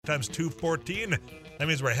Times 214. That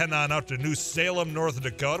means we're heading on out to New Salem, North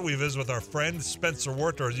Dakota. We visit with our friend Spencer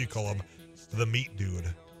Wart, or as you call him, the meat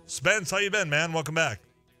dude. Spence, how you been, man? Welcome back.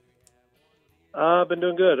 I've been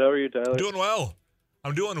doing good. How are you, Tyler? Doing well.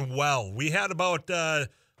 I'm doing well. We had about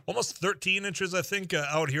almost 13 inches, I think,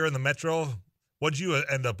 out here in the metro. What'd you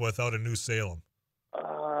end up with out in New Salem?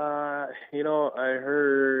 I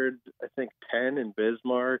heard, I think 10 in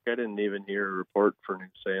Bismarck. I didn't even hear a report for New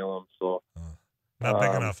Salem, so Not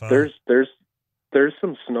big enough, huh? There's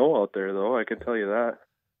some snow out there, though. I can tell you that.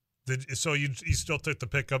 So you still took the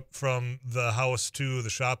pickup from the house to the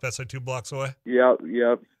shop? That's like 2 blocks away. Yep.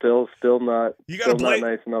 Still not. Still not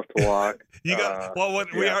nice enough to walk. You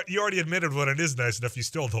already admitted when it is nice enough, you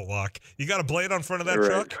still don't walk. You got a blade on front of that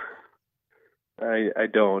right. truck? I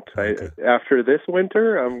don't. Okay. After this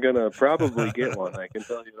winter, I'm gonna probably get one. I can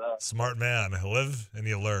tell you that. Smart man. Live and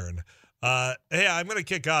you learn. Hey, I'm going to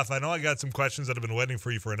kick off. I know I got some questions that have been waiting for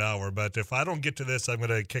you for an hour, but if I don't get to this, I'm going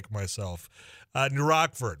to kick myself. New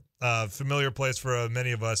Rockford, familiar place for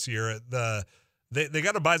many of us here. They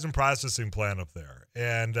got a bison processing plant up there,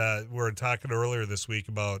 and we were talking earlier this week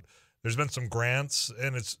about there's been some grants,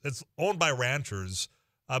 and it's owned by ranchers,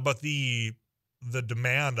 but the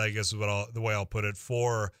demand, I guess is the way I'll put it,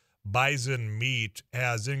 for bison meat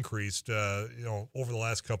has increased, over the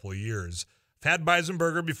last couple of years. I've had bison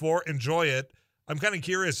burger before, enjoy it. I'm kind of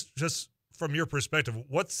curious, just from your perspective,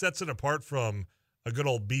 what sets it apart from a good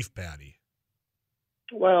old beef patty?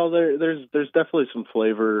 Well, there's definitely some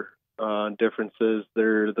flavor differences.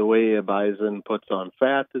 The way a bison puts on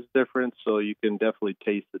fat is different, so you can definitely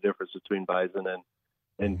taste the difference between bison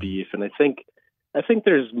and beef. And I think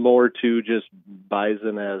there's more to just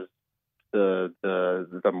bison as the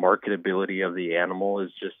marketability of the animal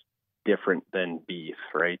is just different than beef,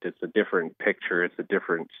 right? It's a different picture, it's a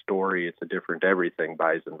different story, it's a different everything,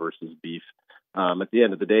 bison versus beef. At the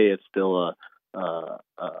end of the day, it's still a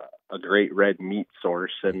great red meat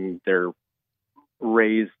source, and they're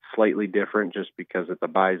raised slightly different just because it's a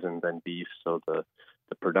bison than beef. So the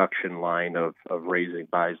production line of raising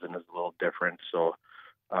bison is a little different. So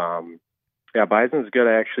bison's good.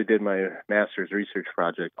 I actually did my master's research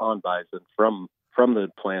project on bison from the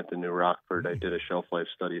plant in New Rockford. I did a shelf life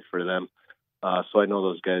study for them. So I know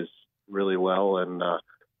those guys really well, and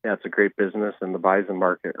it's a great business, and the bison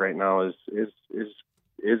market right now is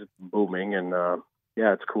booming, and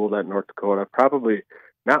it's cool that North Dakota, probably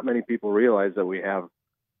not many people realize that we have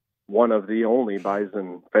one of the only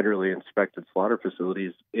bison federally inspected slaughter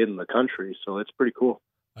facilities in the country, so it's pretty cool.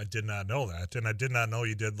 I did not know that, and I did not know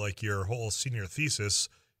you did like your whole senior thesis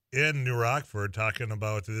in New Rockford talking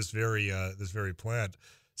about this very plant.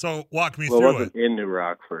 So walk me through it. It wasn't in New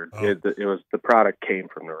Rockford. Oh. It was the product came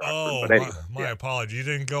from New Rockford. Oh, but anyway, my apology. You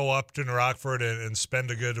didn't go up to New Rockford and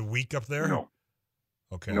spend a good week up there? No.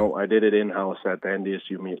 Okay. No, I did it in-house at the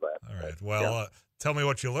NDSU Meat Lab. All right. Well, tell me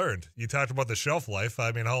what you learned. You talked about the shelf life.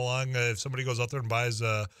 I mean, how long, if somebody goes out there and buys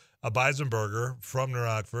a bison burger from New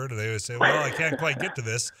Rockford, and they would say, well, I can't quite get to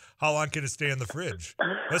this. How long can it stay in the fridge?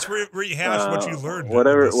 Let's rehash what you learned.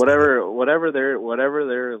 Whatever their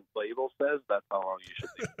label says, that's how long you should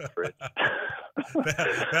leave in the fridge.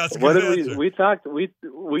 That's good.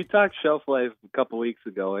 We talked shelf life a couple weeks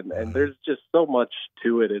ago, and there's just so much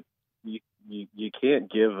to it. You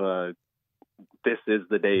can't give this is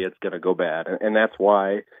the day it's going to go bad, and that's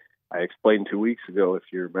why I explained 2 weeks ago, if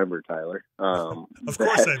you remember, Tyler. Of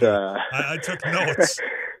course I do. I took notes.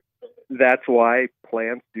 That's why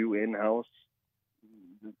plants do in-house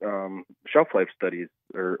shelf life studies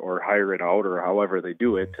or hire it out or however they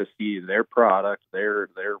do it to see their product, their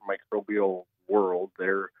microbial world,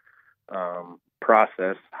 their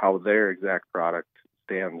process, how their exact product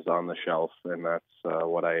stands on the shelf. And that's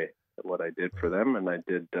what I did for them. And I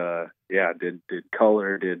did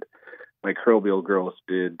color, did microbial growth,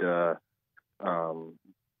 did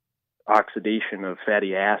oxidation of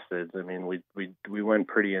fatty acids. I mean, we went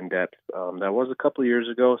pretty in depth. That was a couple of years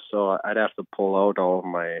ago, so I'd have to pull out all of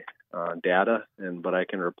my data, but I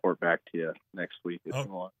can report back to you next week if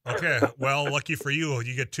you want. Okay. Well, lucky for you,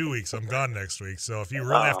 you get 2 weeks. I'm gone next week, so if you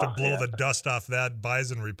really have to blow the dust off that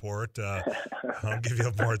bison report, I'll give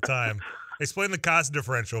you more time. Explain the cost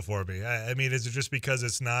differential for me. I mean, is it just because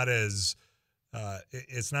it's not as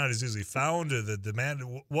easily found? The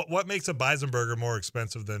demand. What makes a bison burger more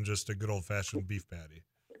expensive than just a good old fashioned beef patty?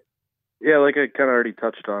 Yeah, like I kind of already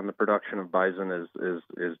touched on, the production of bison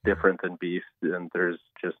is different than beef, and there's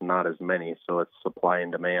just not as many, so it's supply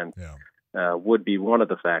and demand. Yeah. Would be one of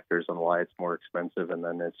the factors on why it's more expensive, and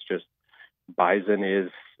then it's just bison is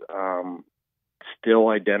still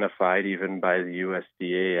identified even by the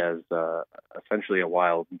USDA as essentially a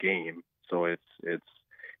wild game. So it's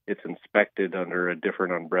it's inspected under a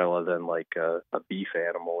different umbrella than like a beef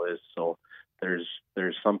animal is. So there's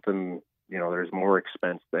something, there's more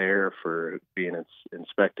expense there for being an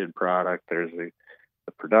inspected product. There's the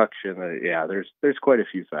production. There's quite a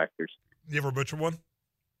few factors. You ever butcher one?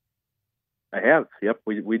 I have. Yep.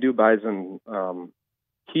 We do bison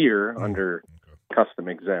here under custom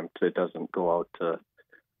exempt. It doesn't go out to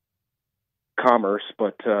commerce,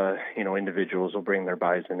 but individuals will bring their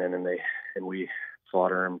bison in, and we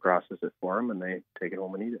slaughter and process it for them, and they take it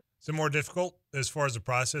home and eat it. Is it more difficult as far as the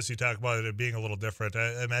process? You talk about it being a little different.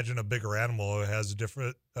 I imagine a bigger animal has a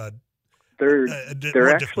different. They're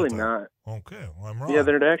actually not. Okay, well, I'm wrong. Yeah,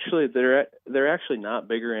 they're actually not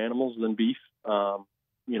bigger animals than beef.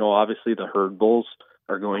 Obviously the herd bulls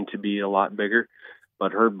are going to be a lot bigger,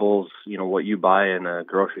 but herd bulls, what you buy in a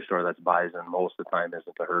grocery store that's bison most of the time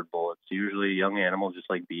isn't a herd bull. It's usually a young animal, just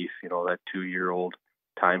like beef. That 2-year-old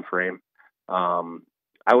time frame.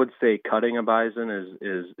 I would say cutting a bison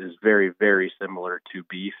is very, very similar to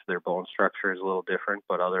beef. Their bone structure is a little different,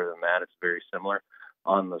 but other than that, it's very similar.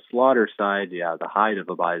 On the slaughter side, the hide of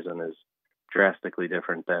a bison is drastically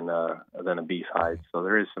different than a beef hide. So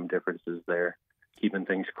there is some differences there. Keeping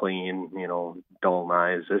things clean, dull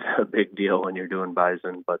knives is a big deal when you're doing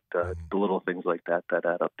bison, but the little things like that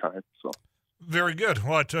add up time. So. Very good.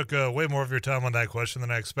 Well, I took way more of your time on that question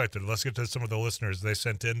than I expected. Let's get to some of the listeners they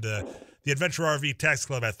sent in to the Adventure RV Text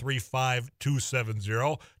Club at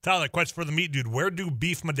 35270. Tyler, question for the meat dude. Where do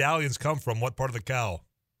beef medallions come from? What part of the cow?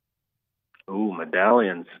 Ooh,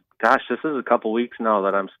 medallions. Gosh, this is a couple weeks now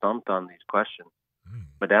that I'm stumped on these questions.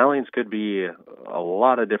 Medallions could be a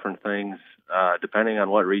lot of different things, depending on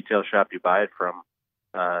what retail shop you buy it from.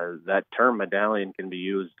 That term medallion can be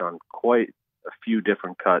used on quite a few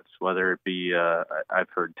different cuts, whether it be, I've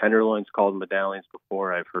heard tenderloins called medallions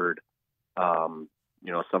before. I've heard,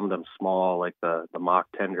 some of them small, like the mock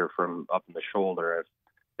tender from up in the shoulder.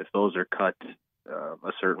 If those are cut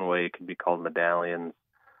a certain way, it can be called medallions.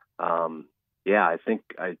 I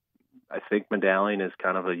think medallion is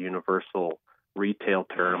kind of a universal retail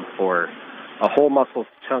term for a whole muscle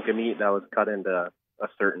chunk of meat that was cut into a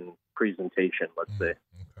certain presentation, let's say.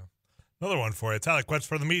 Okay. Another one for you. Tyler, question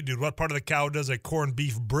for the meat dude. What part of the cow does a corned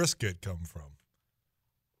beef brisket come from?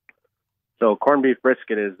 So corned beef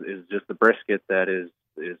brisket is just the brisket that is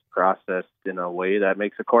processed in a way that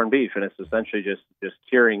makes a corned beef, and it's essentially just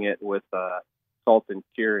curing it with salt and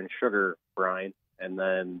cure and sugar brine, and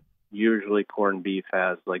then usually corned beef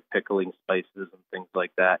has like pickling spices and things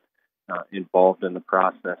like that involved in the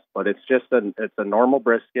process. But it's a normal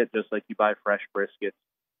brisket, just like you buy fresh brisket.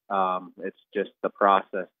 It's just the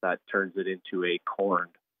process that turns it into a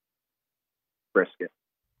corned brisket.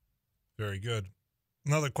 Very good.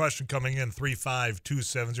 Another question coming in,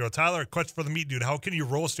 35270. Tyler, a question for the meat dude. How can you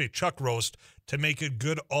roast a chuck roast to make it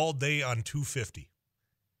good all day on 250?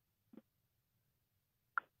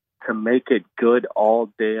 To make it good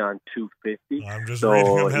all day on 250. I'm just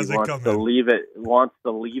reading them as they come in. Wants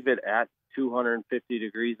to leave it at 250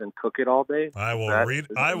 degrees and cook it all day. I will read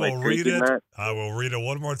it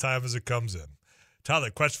one more time as it comes in.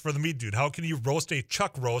 Tyler, question for the meat dude. How can you roast a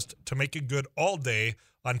chuck roast to make it good all day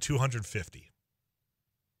on 250?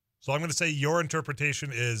 So I'm going to say your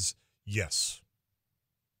interpretation is yes.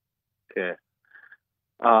 Okay.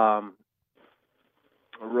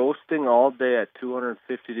 Roasting all day at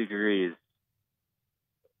 250 degrees.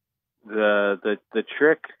 The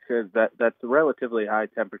trick is that's a relatively high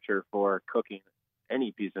temperature for cooking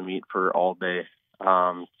any piece of meat for all day.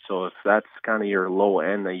 So if that's kind of your low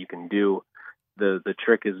end that you can do, the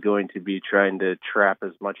trick is going to be trying to trap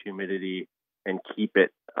as much humidity and keep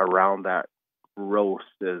it around that roast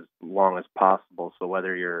as long as possible. So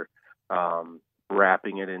whether you're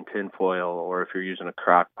wrapping it in tin foil or if you're using a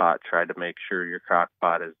crock pot, try to make sure your crock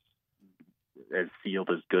pot is as sealed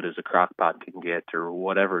as good as a crock pot can get, or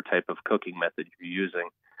whatever type of cooking method you're using.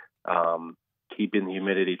 Keeping the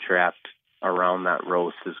humidity trapped around that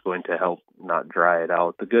roast is going to help not dry it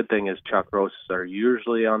out. The good thing is chuck roasts are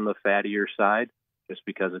usually on the fattier side just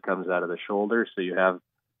because it comes out of the shoulder, so you have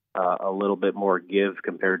a little bit more give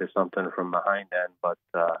compared to something from the hind end. But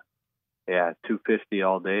 250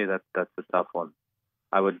 all day, that's a tough one.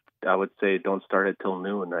 I would say don't start it till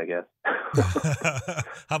noon, I guess.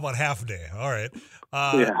 How about half day? All right.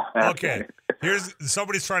 Okay. Here's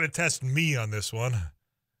somebody's trying to test me on this one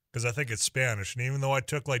because I think it's Spanish, and even though I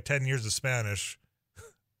took like 10 years of Spanish,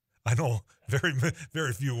 I know very,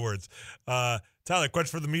 very few words. Tyler,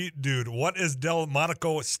 question for the meat dude. What is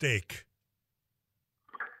Delmonico steak?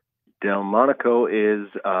 Delmonico is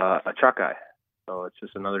a chuck eye. So it's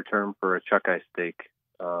just another term for a chuck eye steak.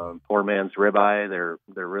 Poor man's ribeye.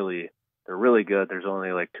 They're really really good, there's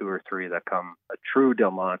only like 2 or 3 that come. A true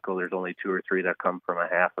Delmonico, there's only 2 or 3 that come from a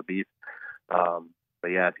half a beef. But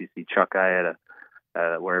yeah, if you see chuck eye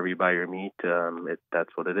at wherever you buy your meat, that's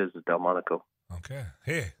what it is Delmonico. Okay.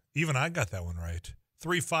 Hey, even I got that one right.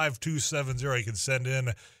 35270. You can send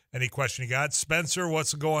in any question you got. Spencer,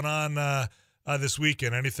 what's going on this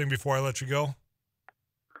weekend? Anything before I let you go?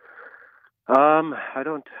 I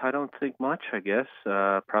don't think much, I guess.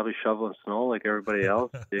 Probably shoveling snow like everybody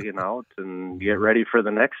else, digging out and get ready for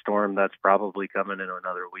the next storm that's probably coming in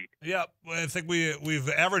another week. Yeah, I think we've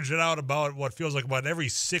averaged it out about what feels like about every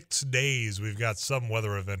 6 days we've got some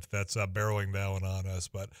weather event that's barreling down on us.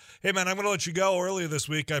 But hey, man, I'm going to let you go earlier this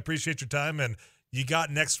week. I appreciate your time, and you got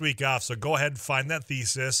next week off, so go ahead and find that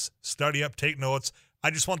thesis, study up, take notes.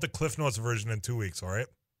 I just want the Cliff Notes version in 2 weeks, all right?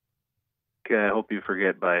 Okay, I hope you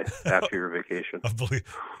forget by after your vacation. I believe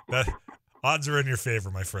that odds are in your favor,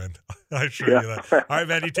 my friend. I assure you that. All right,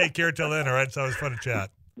 man, you take care till then, all right? It's always fun to chat.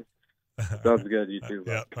 Sounds good. You too.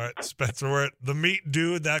 Yeah, all right, Spencer, we're at the Meat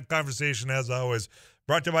Dude. That conversation, as always,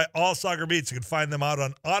 brought to you by All Soccer Meats. You can find them out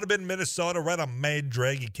on Audubon, Minnesota, right on Mad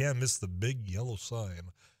Drag. You can't miss the big yellow sign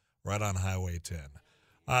right on Highway 10.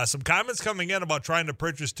 Some comments coming in about trying to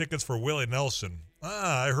purchase tickets for Willie Nelson.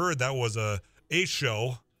 I heard that was a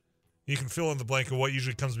show. You can fill in the blank of what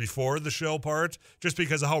usually comes before the show part, just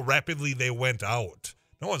because of how rapidly they went out.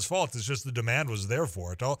 No one's fault. It's just the demand was there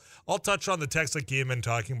for it. I'll touch on the text that came in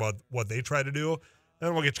talking about what they try to do, and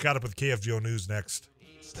then we'll get you caught up with KFGO News next.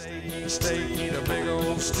 Stay, a big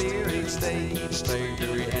old steer. Stay,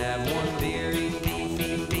 do we have one beer?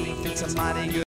 Beef, it's a mighty good.